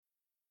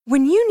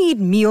When you need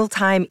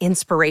mealtime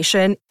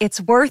inspiration,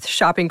 it's worth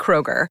shopping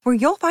Kroger, where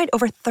you'll find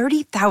over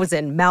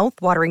 30,000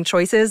 mouth-watering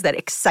choices that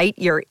excite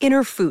your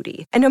inner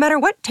foodie. And no matter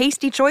what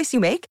tasty choice you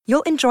make,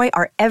 you'll enjoy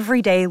our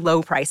everyday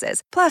low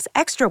prices, plus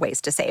extra ways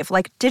to save,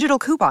 like digital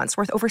coupons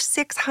worth over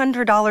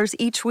 $600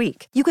 each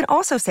week. You can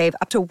also save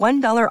up to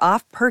 $1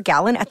 off per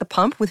gallon at the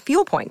pump with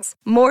fuel points.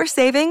 More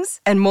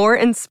savings and more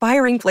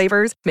inspiring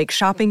flavors make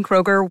shopping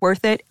Kroger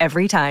worth it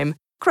every time.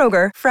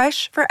 Kroger,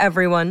 fresh for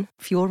everyone.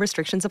 Fuel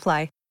restrictions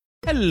apply.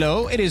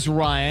 Hello, it is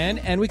Ryan,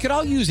 and we could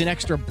all use an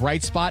extra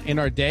bright spot in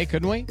our day,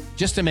 couldn't we?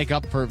 Just to make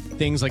up for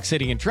things like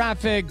sitting in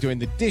traffic, doing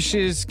the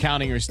dishes,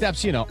 counting your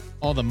steps, you know,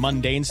 all the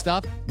mundane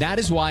stuff. That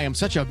is why I'm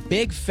such a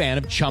big fan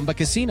of Chumba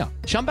Casino.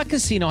 Chumba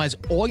Casino has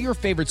all your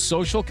favorite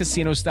social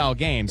casino-style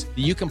games that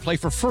you can play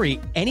for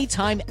free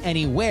anytime,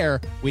 anywhere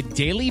with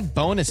daily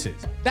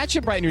bonuses. That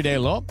should brighten your day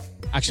a little.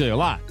 Actually, a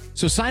lot.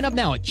 So sign up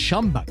now at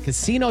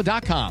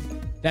ChumbaCasino.com.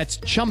 That's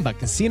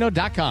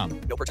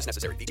ChumbaCasino.com. No purchase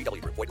necessary.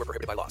 VGW Group. Void where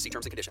prohibited by law. See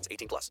terms and conditions.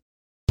 18+.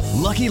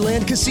 Lucky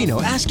Land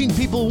Casino, asking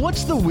people,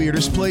 what's the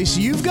weirdest place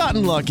you've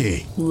gotten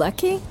lucky?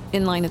 Lucky?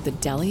 In line at the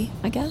deli,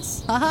 I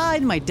guess? Aha,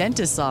 in my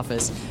dentist's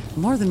office.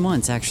 More than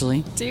once,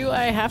 actually. Do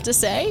I have to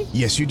say?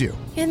 Yes, you do.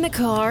 In the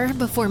car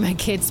before my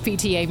kids'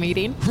 PTA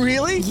meeting.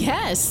 Really?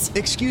 Yes.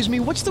 Excuse me,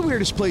 what's the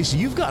weirdest place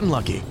you've gotten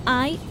lucky?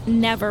 I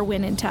never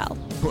win and tell.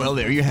 Well,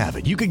 there you have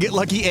it. You can get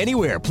lucky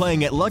anywhere,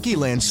 playing at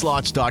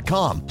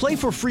LuckyLandSlots.com. Play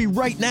for free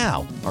right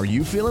now. Are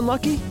you feeling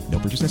lucky? No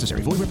purchase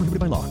necessary. Void where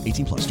prohibited by law.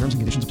 18+. Terms and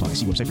conditions apply.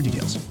 See website for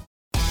details.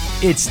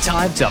 It's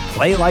time to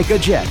play like a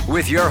Jet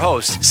with your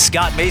host,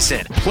 Scott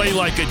Mason. Play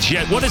like a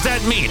Jet. What does that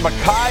mean?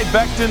 Mekhi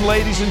Becton,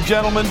 ladies and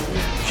gentlemen.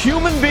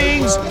 Human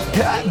beings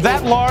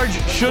that large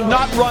should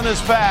not run as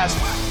fast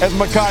as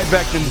Mekhi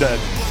Becton did.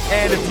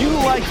 And if you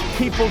like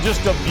people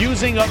just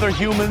abusing other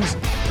humans,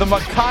 the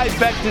Mekhi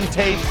Becton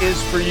tape is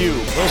for you.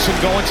 Wilson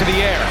going to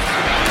the air.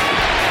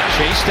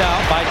 Chased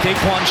out by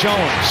Daquan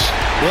Jones.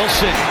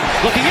 Wilson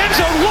looking end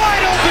zone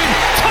wide open.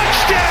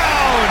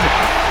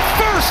 Touchdown!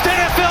 First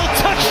NFL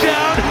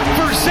touchdown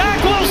for Zach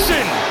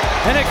Wilson.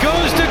 And it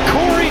goes to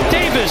Corey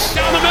Davis.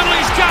 Down the middle,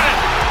 he's got it.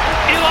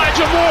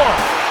 Elijah Moore.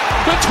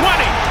 The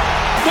 20,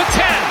 the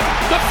 10,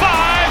 the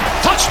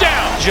 5.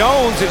 Touchdown.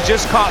 Jones is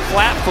just caught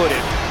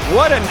flat-footed.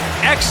 What an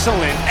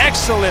excellent,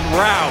 excellent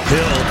route.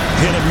 Hill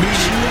hit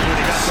immediately when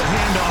he got the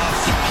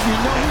handoff. You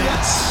know and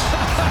it's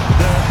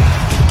the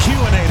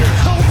Q-inator.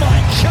 Oh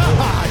my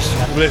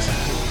gosh. Listen,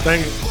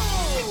 thank you.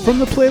 From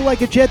the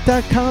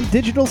PlayLikeAJet.com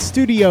digital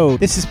studio,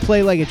 this is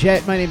Play Like a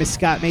Jet. My name is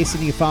Scott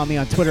Mason. You can follow me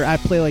on Twitter at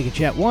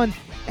PlayLikeAJet1.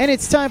 And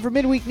it's time for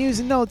midweek news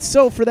and notes.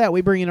 So for that,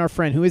 we bring in our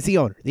friend who is the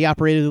owner, the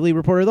operator, the lead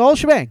reporter, the whole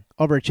shebang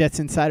over at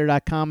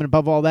JetsInsider.com. And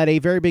above all that, a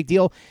very big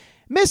deal,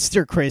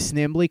 Mr. Chris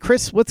Nimbley.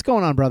 Chris, what's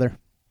going on, brother?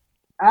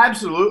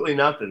 Absolutely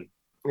nothing.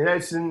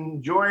 It's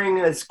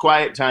enjoying this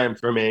quiet time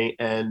for me.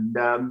 And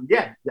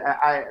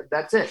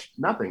that's it.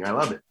 Nothing. I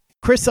love it.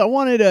 Chris, I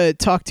wanted to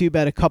talk to you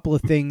about a couple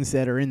of things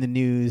that are in the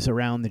news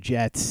around the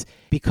Jets,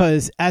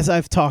 because as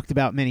I've talked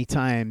about many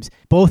times,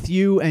 both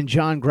you and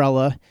John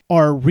Grella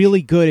are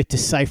really good at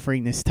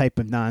deciphering this type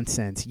of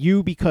nonsense.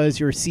 You, because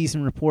you're a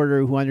seasoned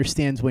reporter who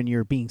understands when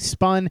you're being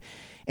spun,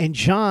 and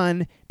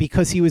John,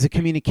 because he was a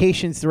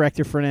communications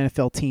director for an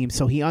NFL team,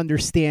 so he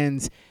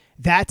understands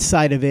that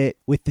side of it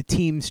with the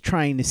teams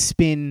trying to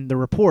spin the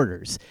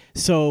reporters.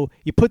 So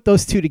you put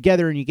those two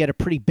together and you get a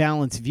pretty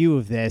balanced view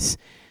of this.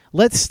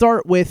 Let's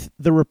start with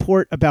the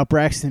report about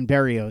Braxton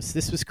Berrios.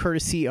 This was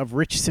courtesy of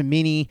Rich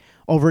Cimini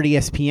over at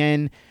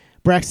ESPN.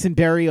 Braxton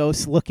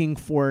Berrios looking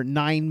for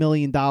 $9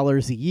 million a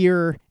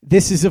year.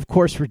 This is, of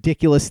course,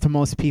 ridiculous to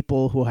most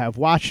people who have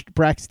watched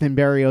Braxton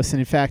Berrios. And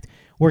in fact,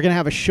 we're going to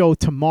have a show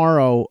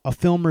tomorrow, a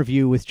film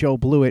review with Joe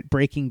Blewett,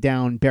 breaking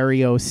down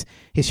Berrios,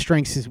 his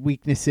strengths, his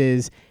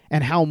weaknesses,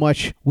 and how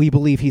much we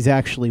believe he's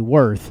actually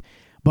worth.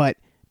 But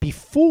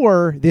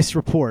before this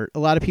report, a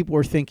lot of people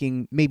were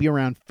thinking maybe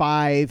around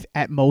 $5,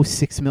 at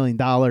most $6 million.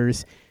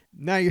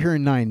 Now you're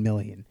hearing $9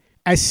 million.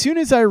 As soon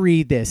as I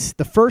read this,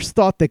 the first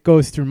thought that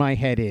goes through my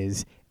head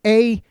is,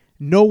 A,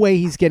 no way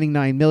he's getting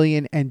 $9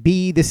 million, and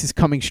B, this is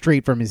coming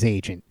straight from his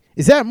agent.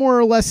 Is that more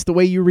or less the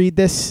way you read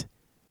this?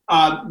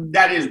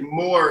 That is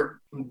more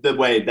the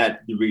way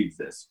that he reads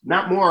this.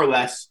 Not more or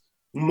less,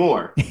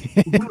 more.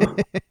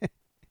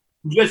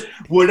 Just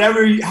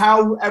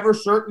however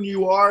certain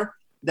you are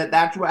that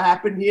that's what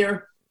happened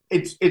here,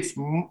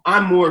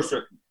 I'm more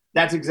certain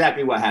that's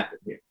exactly what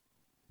happened here.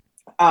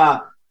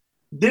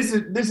 This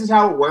is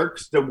how it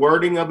works. The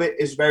wording of it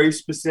is very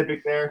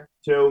specific there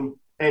too.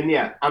 And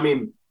yeah, I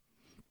mean,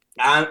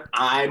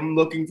 I'm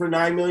looking for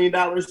 $9 million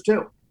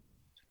too.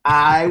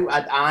 I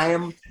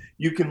am.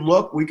 You can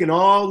look. We can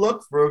all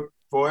look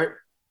for it.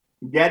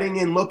 Getting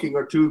and looking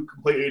are two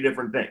completely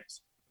different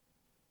things.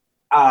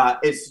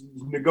 It's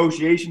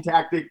negotiation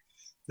tactic.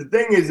 The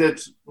thing is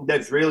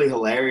that's really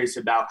hilarious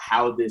about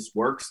how this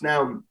works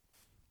now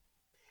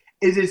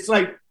is it's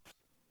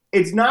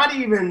not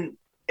even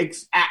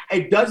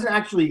it doesn't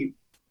actually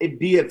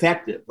be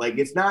effective. Like,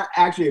 it's not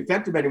actually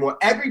effective anymore.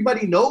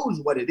 Everybody knows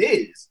what it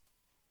is.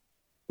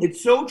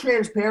 it's so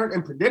transparent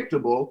and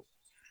predictable.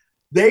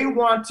 They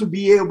want to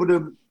be able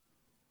to,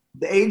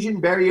 the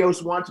agent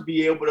Berrios want to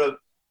be able to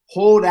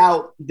hold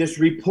out this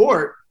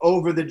report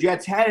over the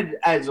Jets' head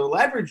as a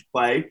leverage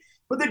play,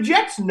 but the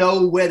Jets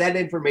know where that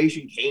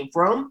information came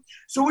from.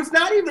 So it's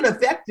not even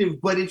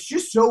effective, but it's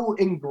just so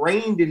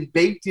ingrained and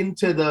baked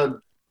into the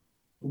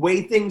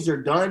way things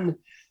are done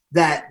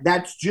that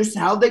that's just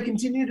how they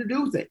continue to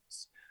do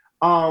things.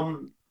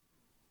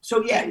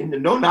 So yeah,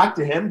 no knock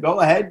to him.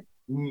 Go ahead.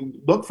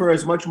 Look for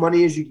as much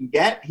money as you can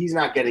get. He's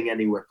not getting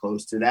anywhere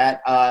close to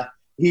that.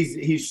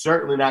 He's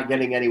certainly not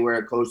getting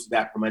anywhere close to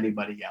that from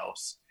anybody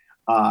else.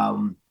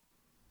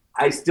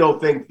 I still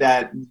think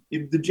that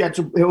if the Jets,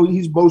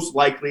 he's most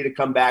likely to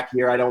come back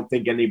here. I don't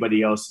think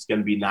anybody else is going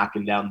to be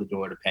knocking down the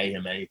door to pay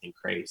him anything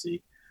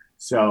crazy.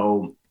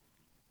 So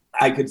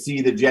I could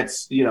see the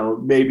Jets,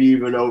 maybe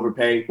even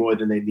overpaying more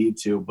than they need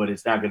to, but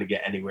it's not going to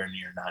get anywhere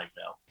near $9 million.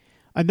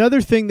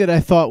 Another thing that I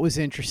thought was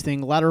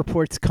interesting, a lot of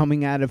reports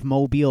coming out of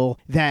Mobile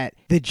that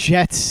the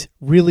Jets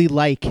really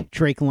like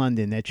Drake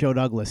London, that Joe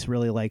Douglas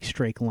really likes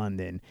Drake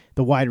London,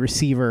 the wide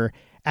receiver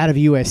out of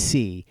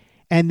USC.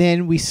 And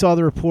then we saw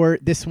the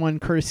report, this one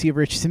courtesy of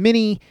Rich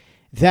Cimini,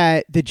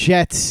 that the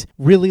Jets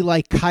really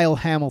like Kyle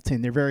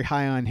Hamilton. They're very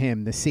high on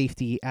him, the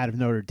safety out of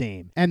Notre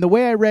Dame. And the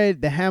way I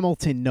read the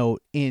Hamilton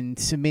note in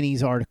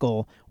Cimini's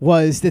article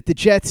was that the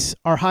Jets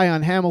are high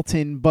on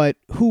Hamilton, but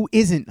who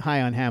isn't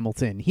high on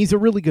Hamilton? He's a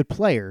really good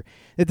player.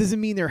 That doesn't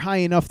mean they're high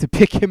enough to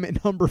pick him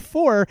at number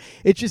 4.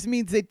 It just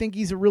means they think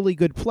he's a really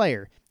good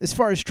player. As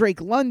far as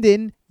Drake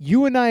London,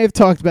 you and I have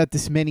talked about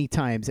this many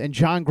times, and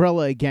John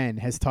Grella, again,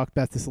 has talked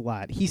about this a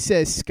lot. He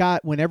says,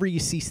 Scott, whenever you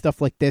see stuff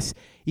like this,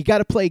 you got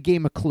to play a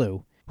game of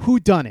Clue. Who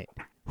done it?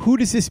 Who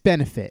does this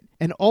benefit?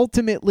 And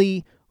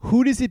ultimately,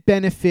 who does it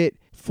benefit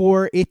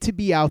for it to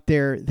be out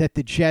there that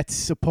the Jets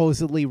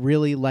supposedly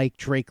really like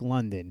Drake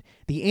London?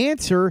 The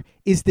answer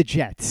is the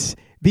Jets.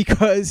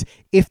 Because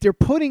if they're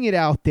putting it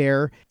out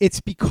there,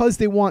 it's because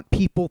they want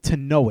people to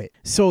know it.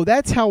 So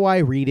that's how I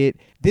read it.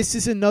 This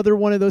is another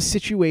one of those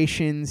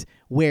situations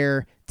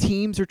where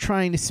teams are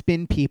trying to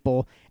spin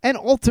people. And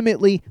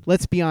ultimately,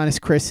 let's be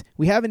honest, Chris,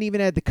 we haven't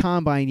even had the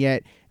combine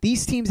yet.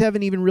 These teams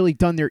haven't even really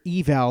done their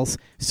evals.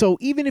 So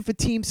even if a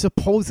team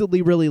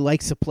supposedly really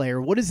likes a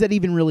player, what does that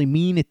even really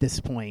mean at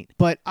this point?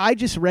 But I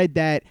just read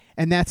that,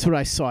 and that's what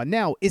I saw.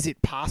 Now, is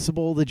it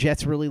possible the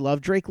Jets really love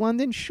Drake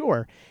London?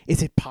 Sure.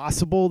 Is it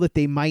possible that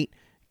they might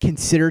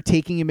consider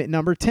taking him at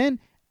number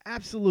 10?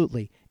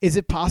 Absolutely. Is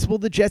it possible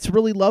the Jets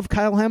really love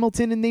Kyle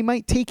Hamilton and they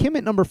might take him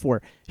at number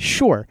 4?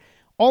 Sure.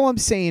 All I'm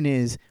saying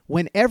is,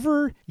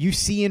 whenever you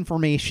see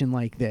information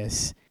like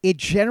this, it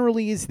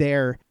generally is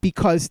there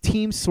because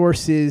team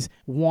sources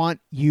want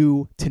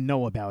you to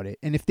know about it.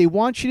 And if they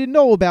want you to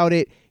know about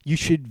it, you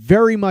should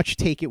very much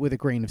take it with a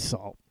grain of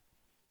salt.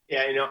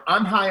 Yeah,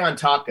 I'm high on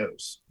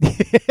tacos.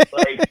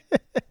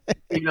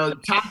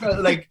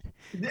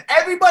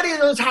 Everybody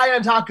is high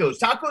on tacos.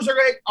 Tacos are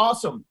great,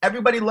 awesome.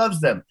 Everybody loves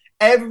them.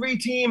 Every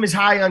team is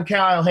high on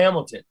Kyle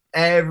Hamilton.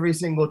 Every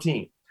single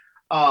team.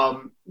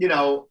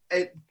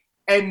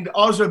 And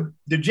also,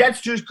 the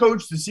Jets just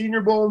coached the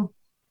Senior Bowl.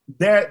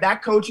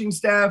 That coaching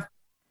staff,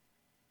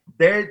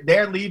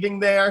 they're leaving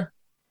there,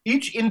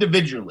 each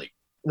individually.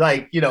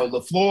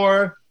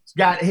 LaFleur's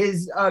got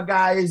his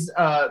guys.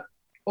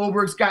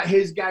 Oberk's got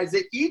his guys.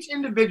 That each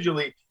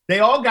individually, they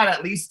all got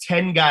at least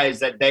 10 guys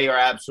that they are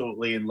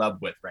absolutely in love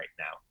with right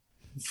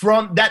now.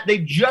 From that they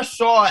just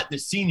saw at the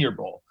Senior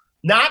Bowl.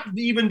 Not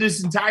even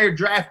this entire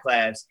draft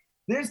class.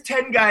 There's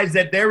 10 guys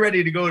that they're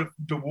ready to go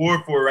to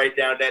war for right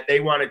now that they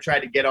want to try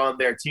to get on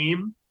their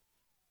team.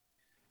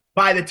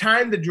 By the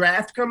time the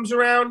draft comes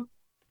around,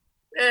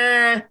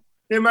 they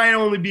might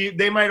only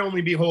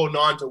be holding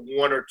on to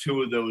 1 or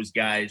 2 of those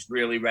guys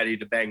really ready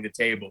to bang the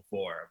table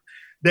for them.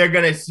 They're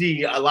going to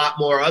see a lot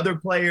more other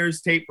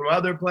players, tape from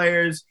other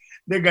players.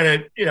 They're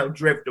going to,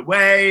 drift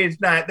away.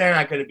 They're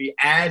not going to be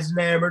as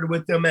enamored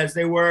with them as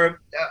they were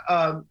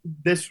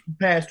this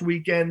past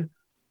weekend.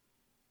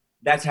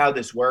 That's how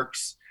this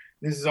works.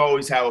 This is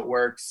always how it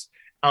works.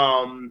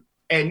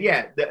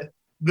 The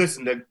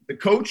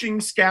coaching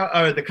scout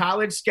or the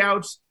college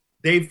scouts,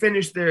 they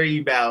finished their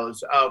evals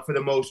for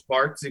the most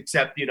part,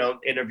 except,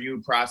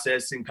 interview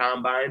process and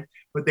combine,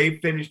 but they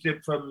finished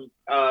it from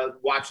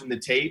watching the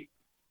tape.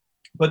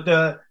 But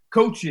the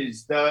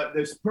coaches,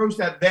 the pro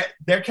staff,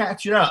 they're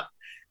catching up.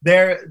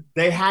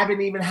 They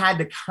haven't even had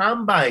the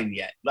combine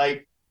yet.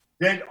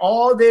 Then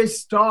all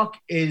this talk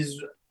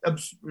is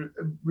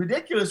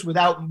ridiculous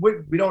without,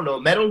 we don't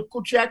know,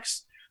 medical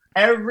checks.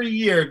 Every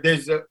year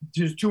there's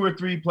 2 or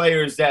 3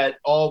 players that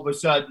all of a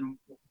sudden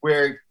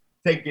we're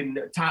thinking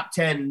top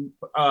 10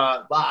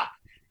 lock.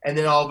 And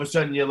then all of a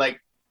sudden you're like,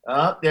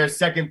 they're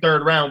 2nd,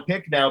 3rd round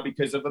pick now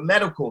because of a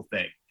medical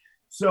thing.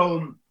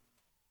 So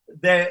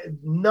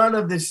none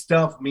of this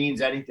stuff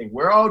means anything.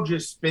 We're all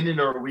just spinning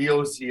our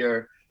wheels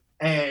here.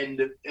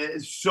 And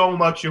so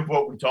much of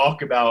what we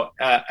talk about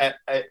at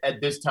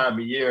this time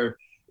of year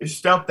is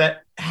stuff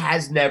that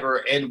has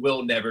never and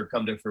will never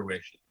come to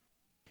fruition.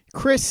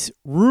 Chris,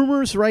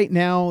 rumors right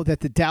now that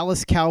the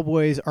Dallas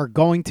Cowboys are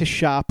going to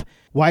shop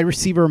wide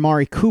receiver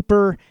Amari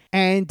Cooper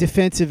and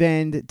defensive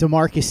end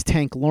DeMarcus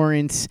Tank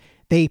Lawrence.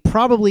 They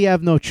probably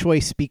have no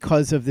choice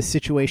because of the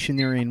situation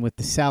they're in with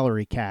the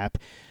salary cap.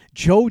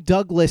 Joe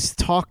Douglas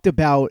talked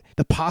about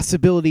the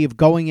possibility of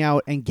going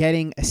out and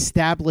getting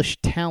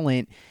established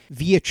talent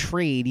via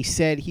trade. He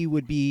said he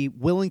would be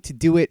willing to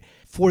do it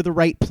for the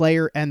right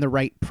player and the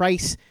right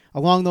price.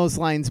 Along those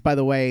lines, by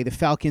the way, the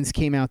Falcons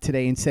came out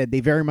today and said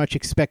they very much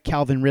expect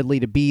Calvin Ridley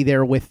to be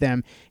there with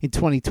them in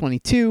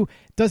 2022.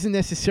 Doesn't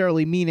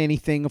necessarily mean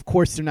anything. Of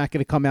course, they're not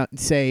going to come out and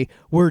say,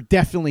 we're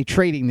definitely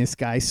trading this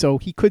guy. So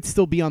he could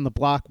still be on the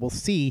block. We'll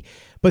see.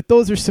 But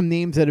those are some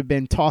names that have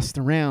been tossed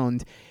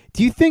around.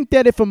 Do you think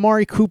that if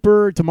Amari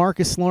Cooper,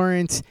 DeMarcus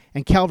Lawrence,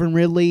 and Calvin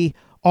Ridley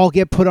all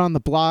get put on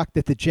the block,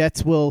 that the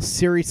Jets will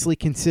seriously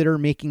consider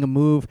making a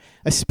move,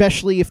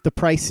 especially if the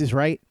price is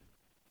right?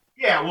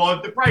 Yeah, well,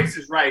 if the price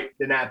is right,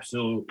 then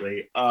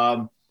absolutely.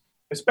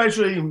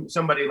 Especially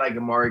somebody like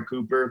Amari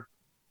Cooper.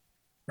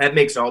 That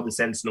makes all the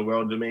sense in the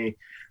world to me.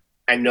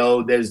 I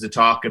know there's the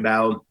talk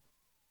about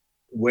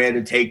where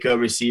to take a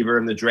receiver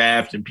in the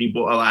draft, and a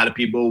lot of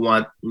people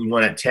want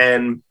at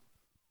 10.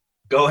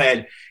 Go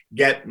ahead.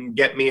 Get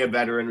me a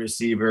veteran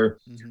receiver.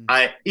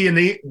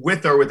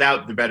 With or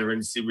without the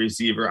veteran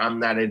receiver, I'm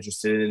not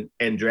interested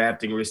in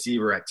drafting a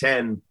receiver at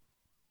 10.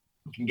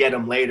 You can get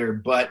him later,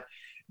 but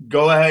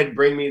go ahead and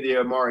bring me the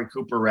Amari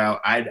Cooper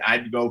route.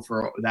 I'd go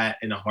for that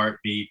in a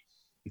heartbeat.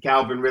 The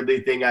Calvin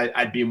Ridley thing,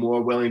 I'd be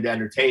more willing to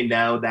entertain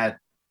now that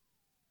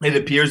it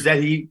appears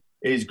that he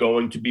is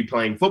going to be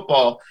playing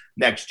football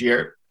next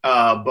year.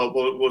 But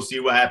we'll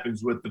see what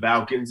happens with the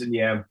Falcons. And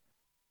yeah,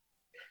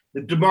 the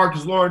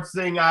DeMarcus Lawrence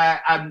thing,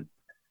 I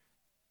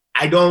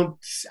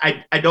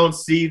don't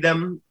see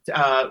them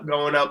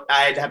going up.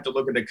 I'd have to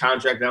look at the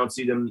contract. I don't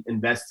see them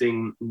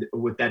investing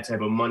with that type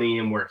of money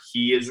and where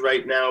he is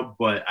right now.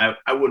 But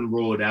I wouldn't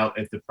rule it out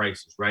if the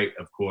price is right,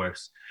 of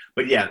course.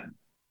 But yeah,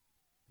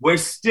 I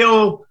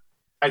still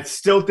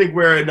think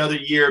we're another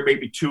year,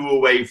 maybe two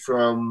away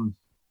from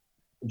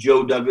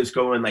Joe Douglas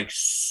going like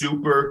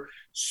super,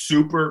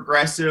 super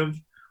aggressive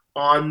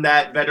on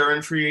that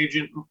veteran free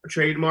agent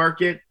trade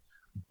market.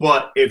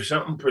 But if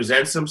something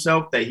presents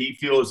himself that he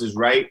feels is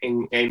right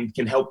and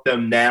can help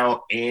them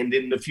now and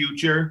in the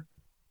future,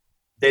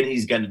 then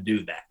he's going to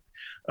do that.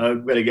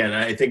 But again,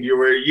 I think you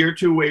were a year or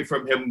two away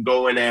from him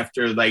going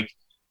after like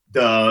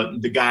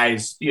the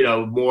guys,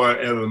 more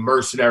of a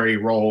mercenary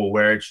role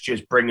where it's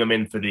just bring them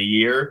in for the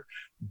year.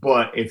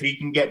 But if he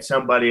can get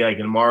somebody like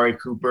an Amari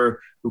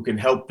Cooper who can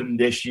help them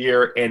this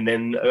year and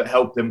then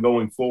help them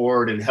going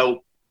forward and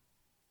help,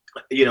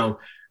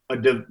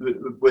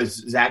 with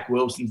Zach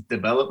Wilson's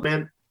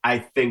development, I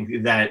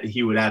think that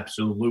he would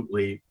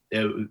absolutely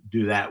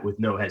do that with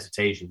no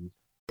hesitation.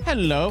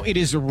 Hello, it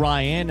is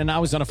Ryan, and I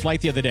was on a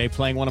flight the other day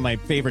playing one of my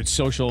favorite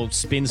social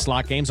spin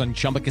slot games on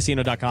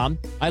ChumbaCasino.com.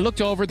 I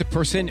looked over at the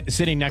person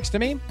sitting next to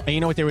me, and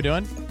you know what they were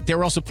doing? They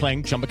were also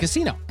playing Chumba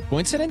Casino.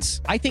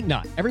 Coincidence? I think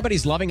not.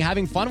 Everybody's loving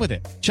having fun with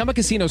it. Chumba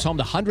Casino is home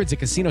to hundreds of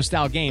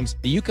casino-style games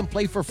that you can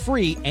play for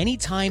free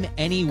anytime,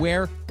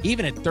 anywhere,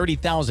 even at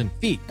 30,000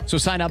 feet. So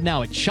sign up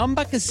now at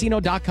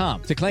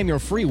ChumbaCasino.com to claim your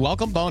free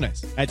welcome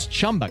bonus. That's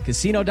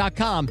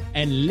ChumbaCasino.com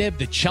and live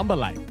the Chumba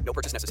life. No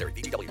purchase necessary.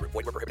 VGW. Void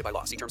where prohibited by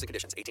law. See terms and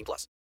conditions.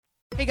 18+.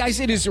 Hey guys,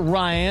 it is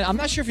Ryan. I'm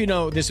not sure if you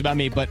know this about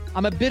me, but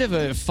I'm a bit of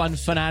a fun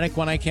fanatic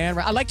when I can.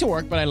 I like to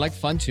work, but I like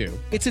fun too.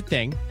 It's a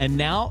thing. And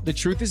now the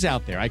truth is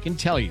out there. I can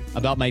tell you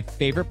about my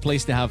favorite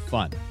place to have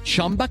fun.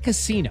 Chumba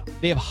Casino.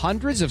 They have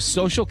hundreds of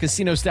social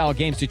casino style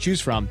games to choose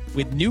from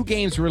with new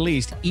games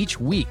released each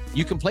week.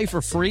 You can play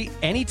for free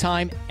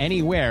anytime,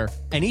 anywhere.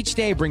 And each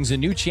day brings a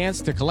new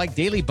chance to collect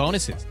daily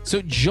bonuses.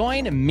 So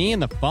join me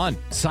in the fun.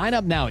 Sign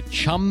up now at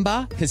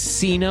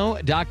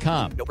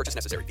ChumbaCasino.com. No purchase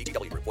necessary.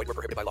 VGW. Void where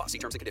prohibited by law. See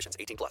terms and conditions.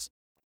 18+.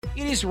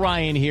 It is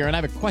Ryan here, and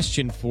I have a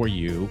question for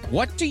you.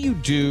 What do you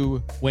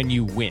do when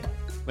you win?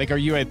 Like, are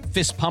you a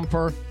fist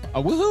pumper,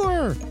 a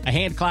woohooer, a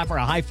hand clapper,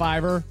 a high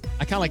fiver?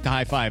 I kind of like the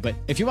high five, but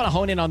if you want to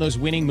hone in on those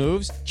winning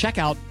moves, check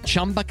out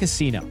Chumba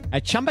Casino.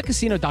 At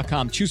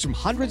ChumbaCasino.com, choose from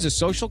hundreds of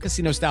social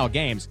casino-style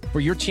games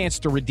for your chance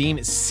to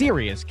redeem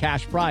serious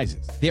cash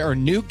prizes. There are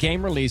new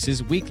game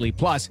releases weekly,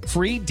 plus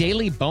free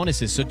daily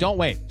bonuses, so don't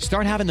wait.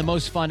 Start having the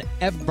most fun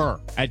ever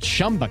at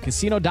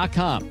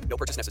ChumbaCasino.com. No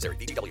purchase necessary.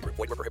 VGW. Void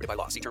where prohibited by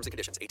law. See terms and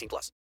conditions.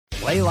 18+.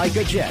 Play like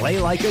a Jet. Play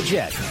like a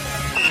Jet.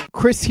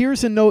 Chris,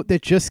 here's a note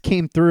that just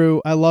came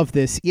through. I love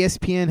this.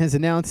 ESPN has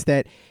announced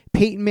that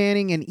Peyton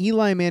Manning and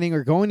Eli Manning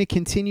are going to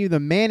continue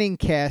the Manning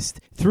cast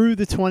through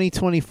the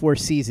 2024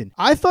 season.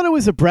 I thought it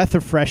was a breath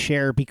of fresh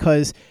air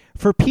because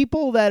for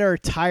people that are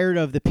tired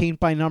of the paint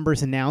by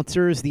numbers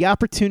announcers, the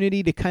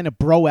opportunity to kind of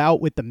bro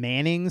out with the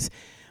Mannings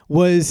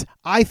was,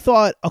 I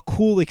thought, a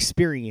cool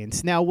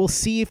experience. Now, we'll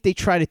see if they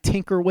try to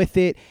tinker with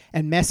it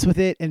and mess with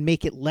it and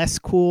make it less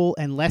cool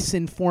and less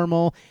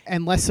informal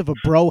and less of a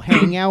bro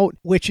hangout,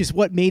 which is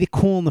what made it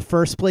cool in the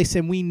first place.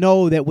 And we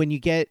know that when you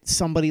get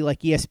somebody like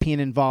ESPN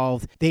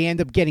involved, they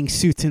end up getting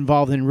suits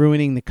involved and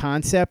ruining the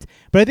concept.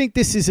 But I think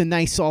this is a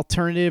nice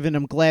alternative, and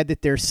I'm glad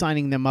that they're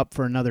signing them up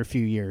for another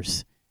few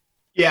years.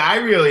 Yeah, I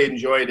really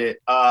enjoyed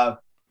it.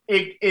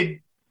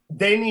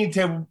 They need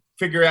to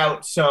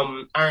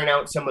iron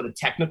out some of the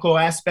technical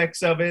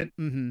aspects of it,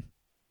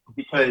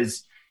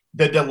 because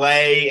the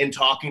delay in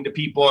talking to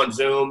people on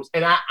Zooms,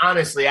 and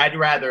I'd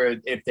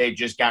rather if they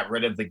just got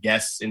rid of the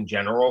guests in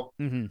general.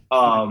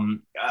 I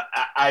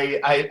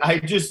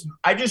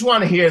just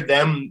want to hear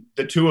them,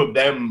 the two of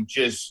them,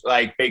 just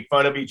like make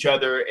fun of each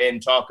other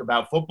and talk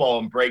about football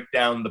and break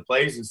down the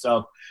plays and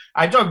stuff.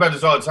 I talk about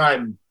this all the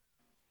time.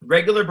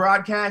 Regular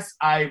broadcasts,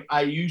 I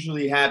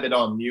usually have it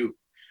on mute.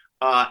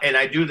 And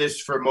I do this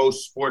for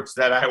most sports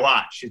that I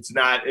watch. It's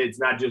not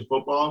just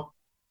football.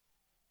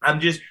 I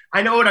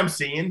know what I'm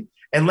seeing.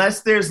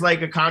 Unless there's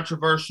like a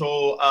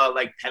controversial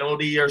like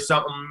penalty or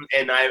something,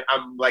 and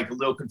I'm like a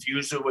little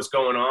confused with what's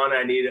going on.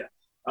 I need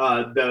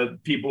the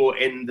people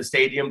in the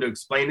stadium to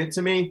explain it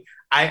to me.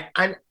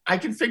 I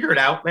can figure it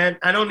out, man.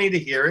 I don't need to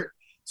hear it.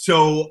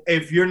 So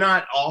if you're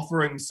not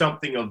offering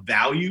something of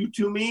value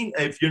to me,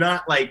 if you're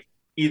not like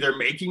either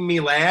making me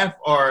laugh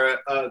or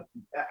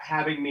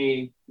having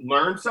me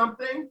learn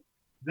something,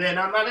 then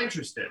I'm not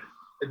interested.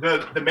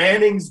 The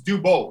Mannings do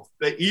both.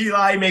 The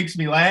Eli makes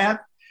me laugh,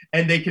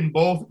 and they can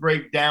both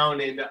break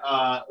down in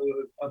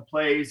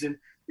plays. And,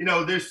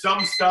 there's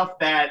some stuff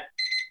that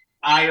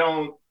I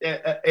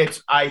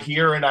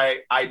hear and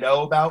I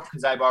know about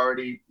because I've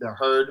already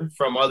heard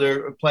from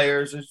other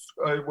players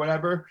or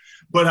whatever.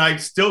 But I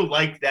still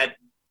like that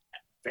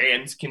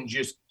fans can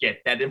just get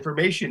that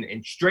information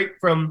and straight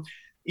from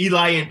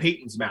Eli and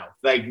Peyton's mouth,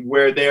 like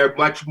where they're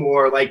much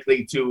more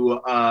likely to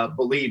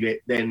believe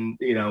it than,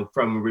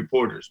 from a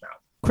reporter's mouth.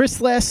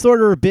 Chris, last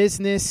order of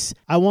business,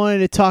 I wanted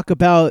to talk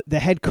about the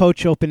head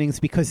coach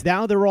openings because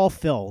now they're all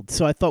filled.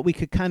 So I thought we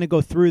could kind of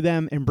go through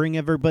them and bring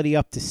everybody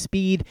up to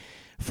speed.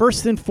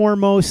 First and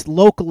foremost,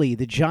 locally,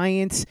 the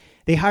Giants,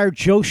 they hired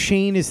Joe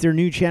Schoen as their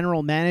new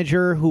general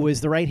manager, who was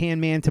the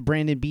right-hand man to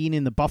Brandon Beane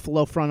in the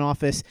Buffalo front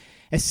office.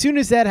 As soon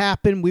as that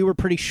happened, we were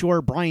pretty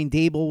sure Brian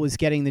Daboll was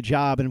getting the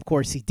job, and of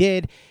course he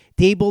did.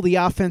 Daboll, the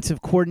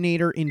offensive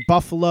coordinator in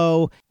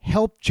Buffalo,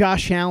 helped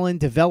Josh Allen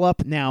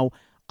develop. Now,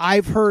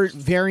 I've heard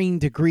varying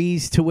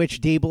degrees to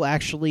which Daboll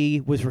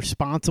actually was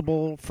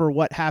responsible for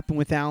what happened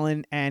with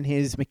Allen and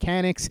his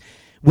mechanics.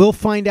 We'll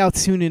find out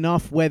soon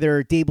enough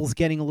whether Daboll's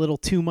getting a little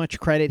too much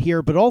credit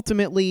here, but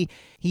ultimately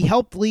he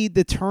helped lead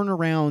the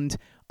turnaround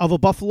of a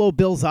Buffalo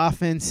Bills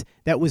offense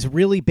that was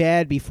really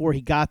bad before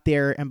he got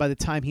there, and by the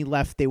time he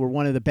left, they were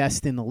one of the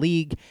best in the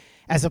league.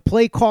 As a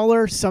play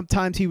caller,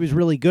 sometimes he was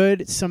really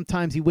good.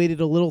 Sometimes he waited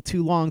a little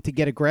too long to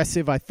get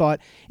aggressive. I thought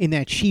in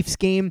that Chiefs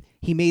game,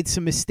 he made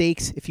some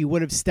mistakes. If he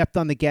would have stepped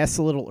on the gas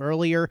a little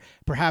earlier,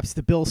 perhaps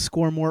the Bills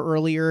score more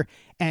earlier.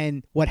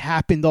 And what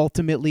happened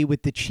ultimately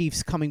with the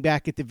Chiefs coming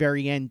back at the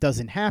very end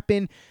doesn't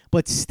happen.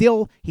 But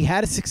still, he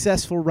had a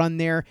successful run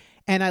there.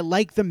 And I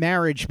like the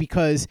marriage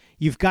because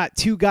you've got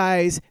two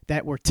guys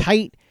that were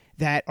tight,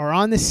 that are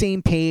on the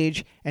same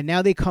page, and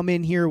now they come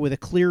in here with a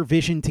clear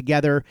vision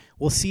together.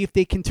 We'll see if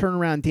they can turn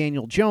around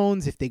Daniel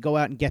Jones, if they go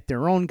out and get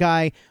their own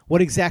guy,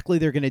 what exactly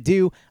they're going to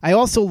do. I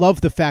also love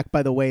the fact,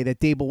 by the way,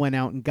 that Daboll went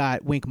out and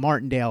got Wink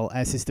Martindale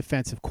as his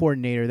defensive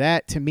coordinator.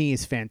 That, to me,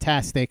 is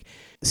fantastic.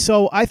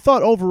 So I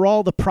thought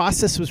overall the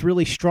process was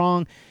really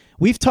strong.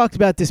 We've talked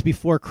about this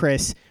before,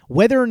 Chris.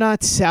 Whether or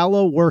not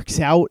Saleh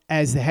works out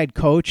as the head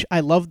coach,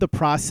 I love the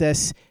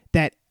process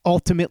that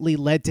ultimately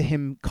led to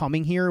him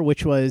coming here,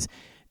 which was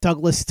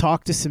Douglas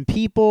talked to some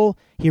people.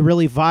 He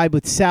really vibed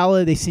with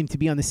Saleh. They seemed to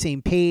be on the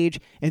same page,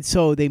 and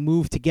so they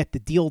moved to get the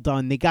deal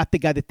done. They got the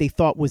guy that they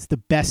thought was the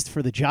best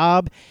for the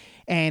job,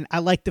 and I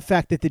like the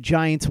fact that the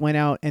Giants went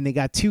out and they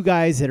got two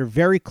guys that are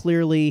very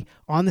clearly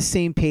on the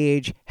same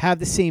page, have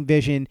the same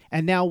vision,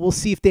 and now we'll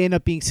see if they end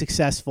up being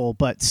successful,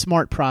 but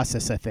smart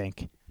process, I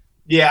think.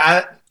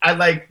 Yeah, I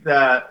like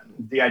the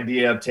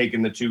idea of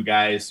taking the two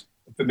guys,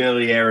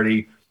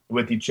 familiarity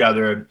with each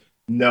other,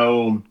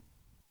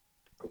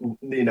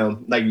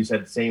 like you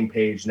said, same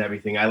page and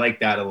everything. I like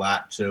that a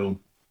lot too.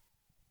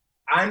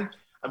 I'm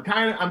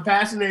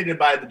fascinated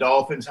by the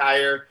Dolphins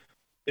hire.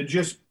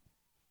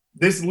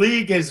 This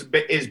league is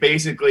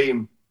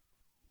basically,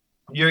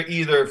 you're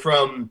either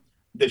from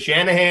the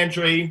Shanahan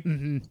tree,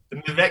 the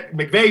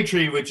McVay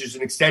tree, which is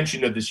an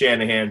extension of the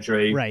Shanahan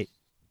tree, right?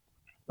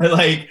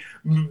 Like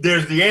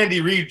there's the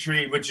Andy Reid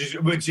tree,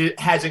 which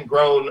hasn't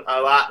grown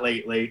a lot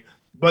lately,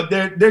 but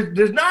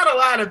there's not a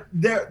lot of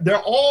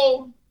they're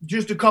all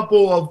just a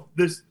couple of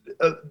this.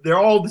 They're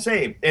all the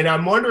same, and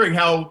I'm wondering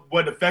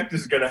what effect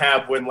this is going to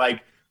have when,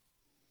 like,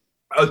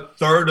 a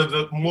third of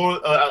the more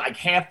like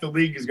half the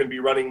league is going to be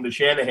running the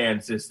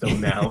Shanahan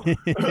system now.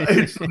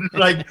 It's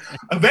like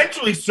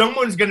eventually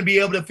someone's going to be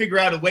able to figure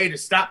out a way to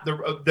stop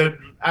the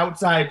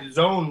outside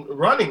zone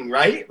running,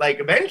 right? Like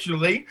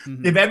eventually,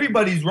 if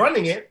everybody's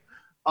running it.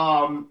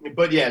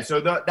 But yeah,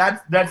 so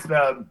that's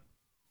the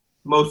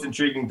most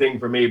intriguing thing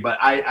for me. But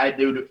I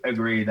do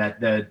agree that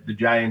the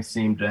Giants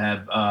seem to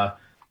have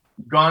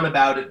gone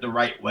about it the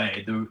right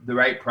way, the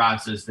right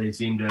process. They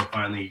seem to have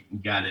finally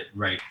got it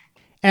right.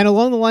 And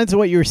along the lines of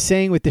what you were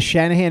saying with the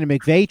Shanahan and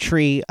McVay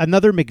tree,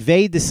 another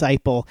McVay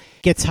disciple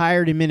gets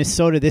hired in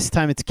Minnesota. This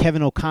time it's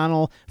Kevin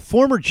O'Connell,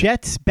 former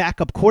Jets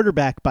backup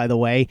quarterback, by the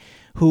way,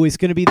 who is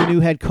going to be the new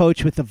head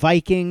coach with the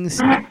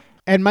Vikings.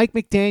 And Mike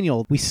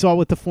McDaniel, we saw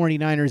what the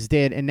 49ers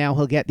did, and now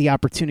he'll get the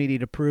opportunity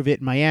to prove it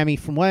in Miami.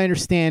 From what I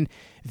understand,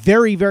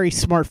 very, very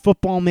smart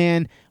football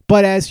man.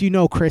 But as you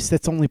know, Chris,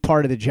 that's only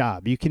part of the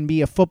job. You can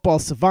be a football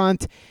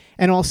savant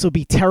and also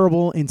be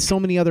terrible in so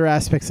many other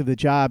aspects of the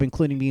job,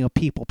 including being a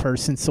people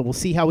person. So we'll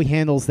see how he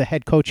handles the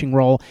head coaching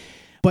role.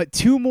 But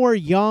two more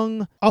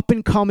young,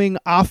 up-and-coming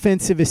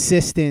offensive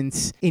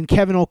assistants in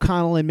Kevin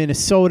O'Connell in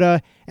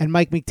Minnesota and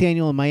Mike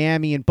McDaniel in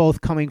Miami, and both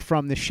coming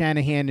from the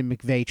Shanahan and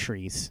McVay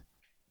trees.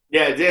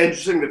 Yeah, it's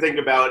interesting to think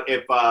about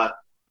if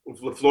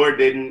LaFleur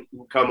didn't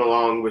come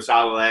along with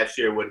Saleh last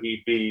year, would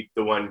he be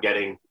the one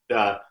getting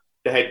the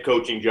head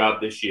coaching job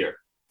this year?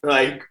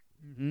 Like,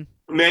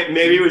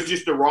 maybe it was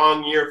just the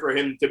wrong year for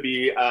him to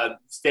be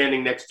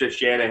standing next to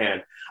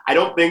Shanahan. I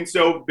don't think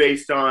so,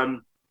 based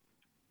on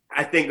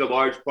I think a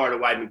large part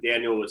of why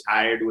McDaniel was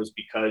hired was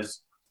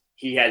because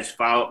he has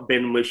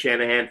been with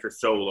Shanahan for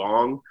so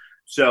long.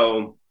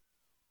 So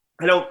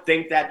I don't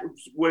think that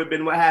would have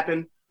been what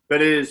happened,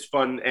 but it is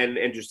fun and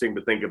interesting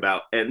to think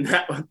about in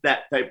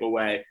that type of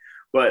way.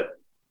 But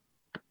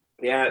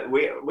yeah,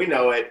 we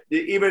know it.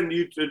 Even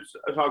you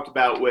talked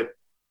about with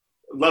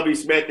Lovie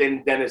Smith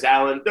and Dennis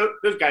Allen,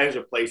 those guys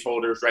are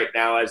placeholders right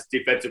now as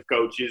defensive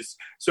coaches.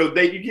 So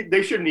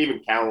they shouldn't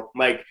even count.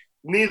 Like,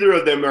 neither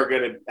of them are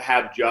going to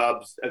have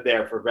jobs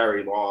there for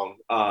very long.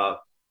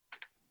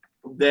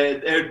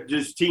 They're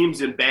just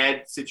teams in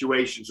bad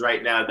situations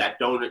right now that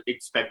don't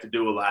expect to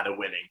do a lot of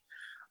winning.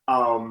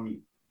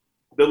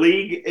 The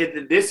league,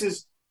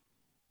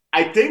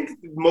 I think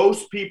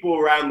most people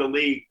around the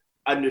league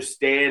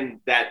understand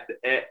that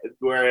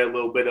we're a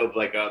little bit of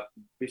like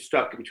we're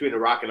stuck between a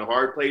rock and a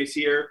hard place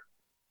here.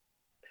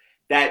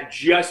 That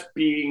just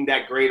being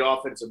that great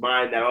offensive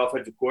mind, that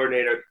offensive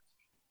coordinator,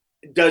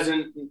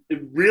 doesn't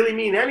really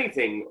mean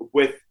anything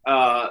with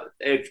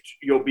if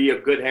you'll be a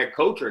good head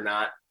coach or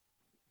not.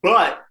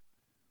 But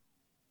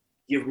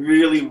you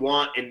really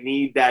want and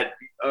need that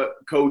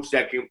coach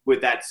that can,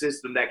 with that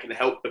system, that can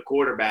help the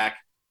quarterback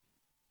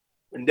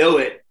and do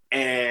it.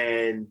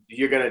 And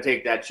you're going to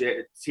take that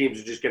chance. Teams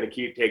are just going to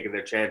keep taking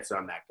their chance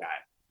on that guy.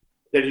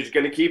 They're just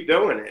going to keep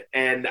doing it.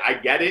 And I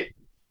get it.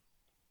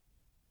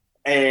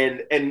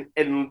 And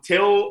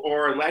until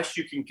or unless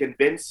you can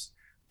convince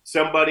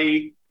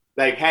somebody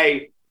like,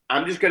 hey,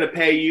 I'm just going to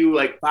pay you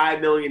like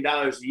 $5 million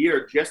a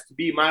year just to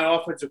be my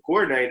offensive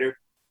coordinator.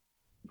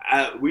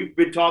 We've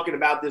been talking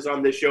about this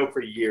on this show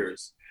for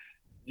years.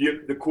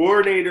 The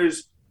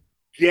coordinators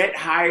get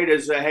hired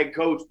as a head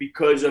coach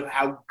because of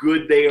how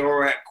good they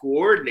are at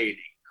coordinating.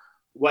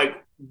 Like,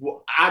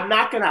 I'm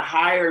not going to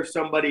hire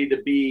somebody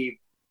to be,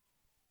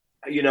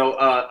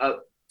 to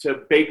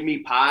bake me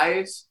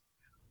pies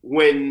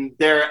when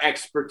their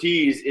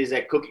expertise is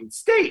at cooking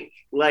steak.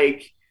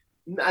 Like,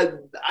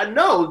 I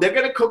know they're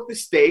going to cook the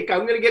steak.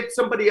 I'm going to get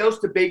somebody else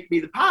to bake me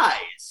the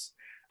pies.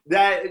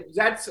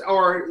 That's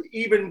or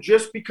even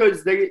just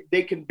because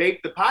they can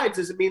bake the pies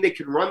doesn't mean they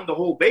can run the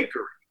whole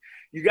bakery.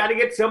 You got to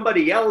get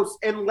somebody else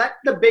and let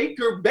the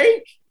baker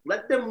bake.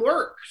 Let them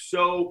work.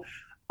 So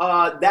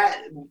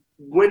that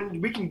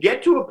when we can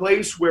get to a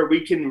place where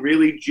we can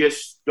really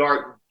just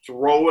start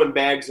throwing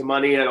bags of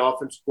money at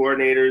offensive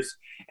coordinators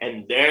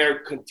and they're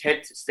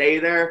content to stay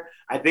there,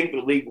 I think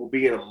the league will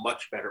be in a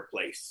much better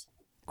place.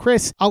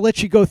 Chris, I'll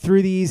let you go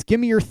through these. Give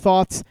me your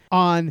thoughts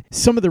on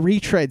some of the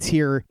retreads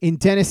here in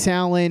Dennis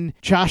Allen,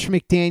 Josh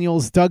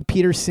McDaniels, Doug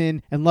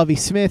Peterson, and Lovie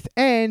Smith,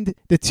 and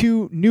the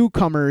two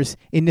newcomers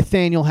in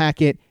Nathaniel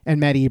Hackett and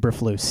Matt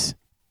Eberflus.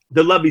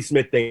 The Lovie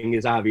Smith thing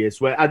is obvious.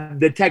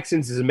 The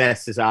Texans is a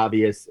mess is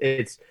obvious.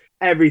 It's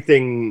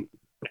everything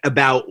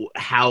about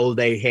how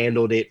they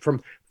handled it,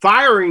 from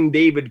firing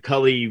David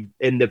Culley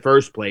in the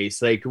first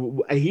place. Like,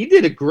 he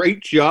did a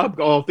great job,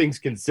 all things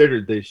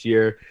considered, this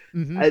year.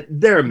 Mm-hmm.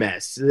 They're a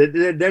mess.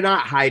 They're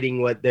not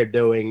hiding what they're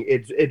doing.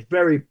 It's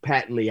very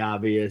patently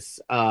obvious.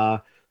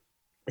 Obviously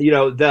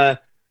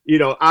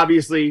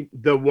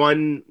the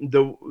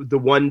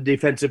one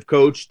defensive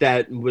coach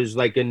that was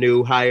like a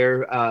new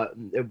hire,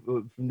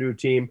 new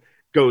team,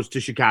 goes to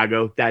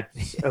Chicago.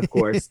 That's, of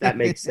course, that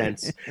makes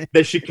sense.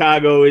 That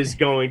Chicago is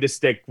going to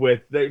stick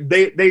with.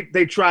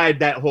 They tried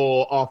that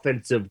whole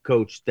offensive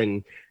coach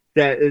thing.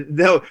 That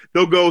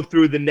they'll go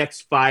through the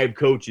next 5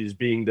 coaches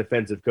being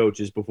defensive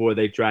coaches before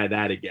they try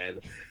that again.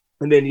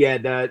 And then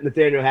the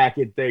Nathaniel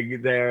Hackett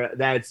thing there.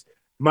 That's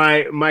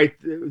My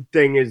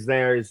thing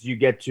is you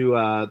get to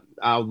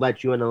I'll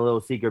let you in a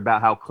little secret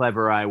about how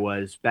clever I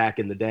was back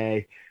in the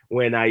day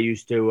when I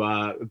used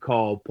to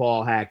call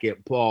Paul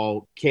Hackett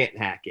Paul Can't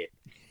Hack It.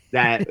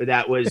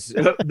 That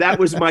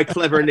was my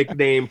clever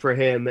nickname for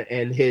him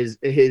and his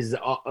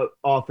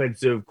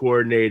offensive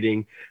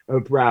coordinating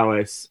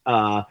prowess.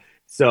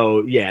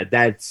 So yeah,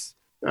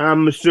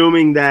 I'm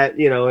assuming that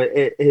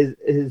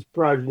his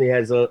progeny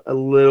has a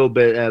little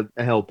bit of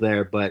help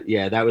there, but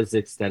yeah, that was the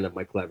extent of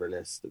my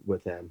cleverness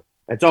with him.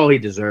 That's all he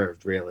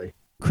deserved, really.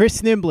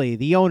 Chris Nimbley,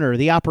 the owner,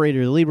 the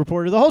operator, the lead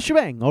reporter, the whole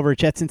shebang over at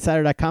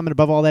JetsInsider.com. And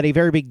above all that, a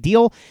very big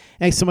deal.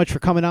 Thanks so much for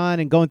coming on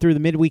and going through the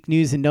midweek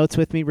news and notes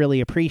with me.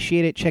 Really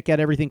appreciate it. Check out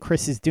everything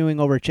Chris is doing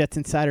over at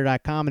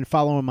JetsInsider.com and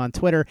follow him on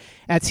Twitter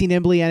at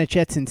CNimbley and at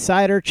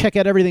JetsInsider. Check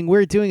out everything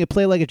we're doing at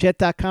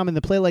PlayLikeAJet.com and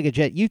the Play Like a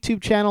Jet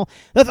YouTube channel.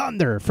 The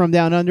Thunder from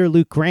Down Under,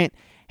 Luke Grant,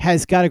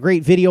 has got a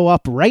great video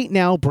up right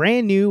now,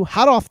 brand new,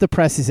 hot off the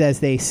presses, as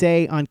they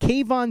say, on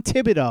Kayvon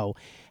Thibodeau.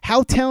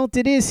 How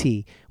talented is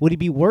he? Would he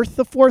be worth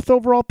the 4th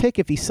overall pick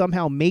if he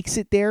somehow makes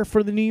it there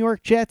for the New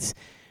York Jets?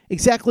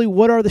 Exactly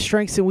what are the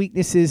strengths and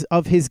weaknesses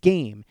of his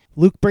game?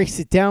 Luke breaks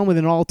it down with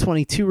an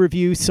all-22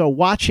 review, so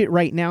watch it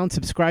right now and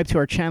subscribe to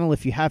our channel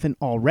if you haven't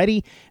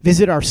already.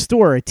 Visit our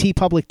store at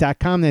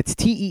teepublic.com. That's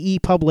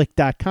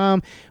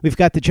teepublic.com. We've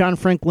got the John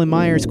Franklin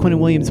Myers, Quinnen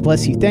Williams,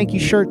 Bless You, Thank You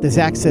shirt, the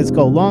Zach Says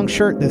Go Long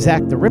shirt, the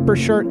Zach the Ripper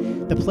shirt,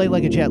 the Play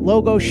Like a Jet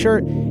logo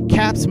shirt,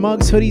 caps,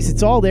 mugs, hoodies,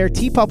 it's all there.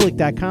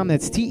 teepublic.com.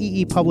 That's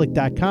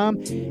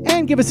teepublic.com.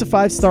 And give us a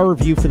 5-star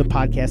review for the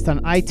podcast on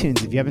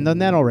iTunes if you haven't done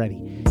that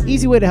already.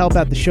 Easy way to help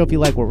out the show if you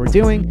like what we're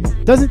doing.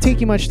 Doesn't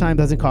take you much time,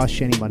 doesn't cost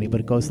you any money, but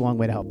it goes a long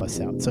way to help us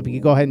out. So if you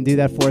could go ahead and do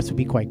that for us, we'd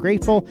be quite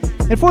grateful.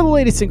 And for the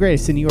latest and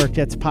greatest in New York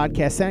Jets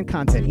podcasts and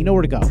content, you know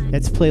where to go.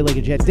 That's Play Like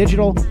a Jet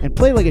Digital and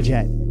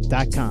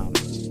PlayLikeAJet.com.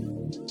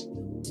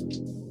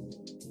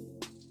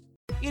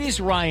 It is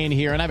Ryan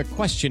here, and I have a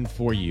question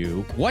for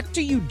you. What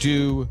do you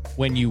do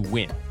when you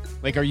win?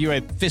 Like, are you a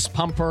fist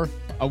pumper,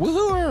 a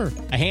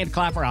woohooer, a hand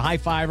clapper, a high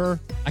fiver?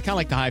 I kind of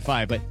like the high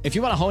five, but if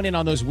you want to hone in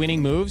on those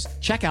winning moves,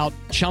 check out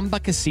Chumba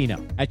Casino.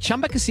 At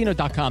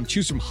ChumbaCasino.com,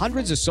 choose from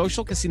hundreds of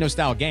social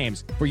casino-style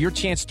games for your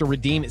chance to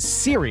redeem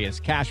serious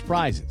cash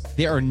prizes.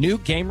 There are new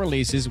game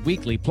releases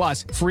weekly,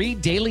 plus free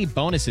daily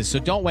bonuses, so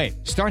don't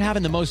wait. Start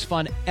having the most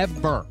fun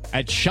ever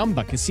at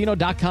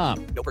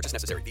ChumbaCasino.com. No purchase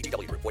necessary.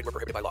 VGW Group. Void where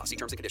prohibited by law. See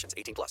terms and conditions.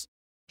 18+.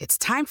 It's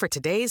time for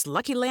today's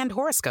Lucky Land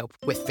horoscope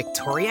with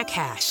Victoria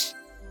Cash.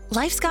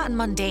 Life's gotten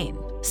mundane,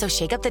 so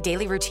shake up the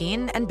daily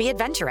routine and be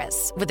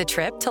adventurous with a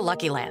trip to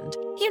Lucky Land.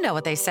 You know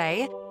what they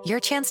say, your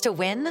chance to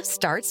win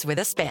starts with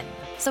a spin.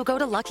 So go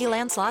to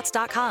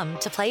LuckyLandSlots.com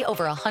to play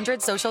over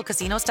 100 social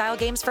casino-style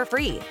games for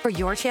free for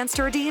your chance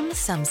to redeem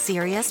some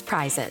serious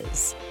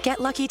prizes. Get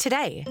lucky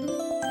today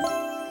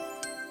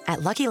at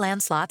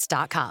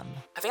LuckyLandSlots.com.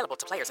 Available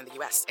to players in the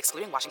U.S.,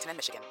 excluding Washington and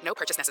Michigan. No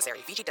purchase necessary.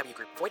 VGW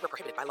Group. Void where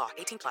prohibited by law.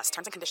 18+.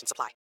 Terms and conditions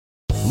apply.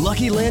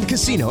 Lucky Land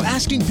Casino,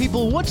 asking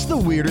people, what's the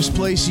weirdest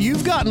place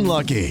you've gotten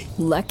lucky?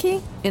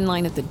 Lucky? In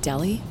line at the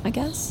deli, I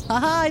guess?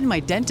 Aha, in my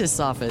dentist's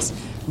office.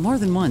 More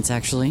than once,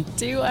 actually.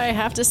 Do I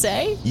have to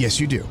say? Yes,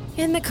 you do.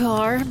 In the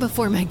car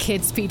before my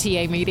kids'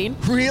 PTA meeting.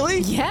 Really?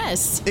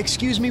 Yes.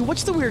 Excuse me,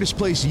 what's the weirdest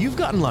place you've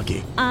gotten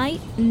lucky? I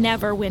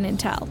never win and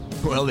tell.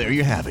 Well, there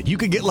you have it. You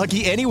can get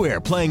lucky anywhere,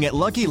 playing at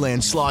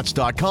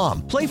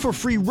LuckyLandSlots.com. Play for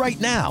free right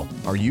now.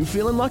 Are you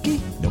feeling lucky?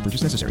 No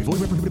purchase necessary.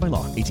 Void where prohibited by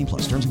law.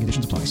 18+. Terms and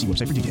conditions apply. See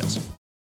website for details.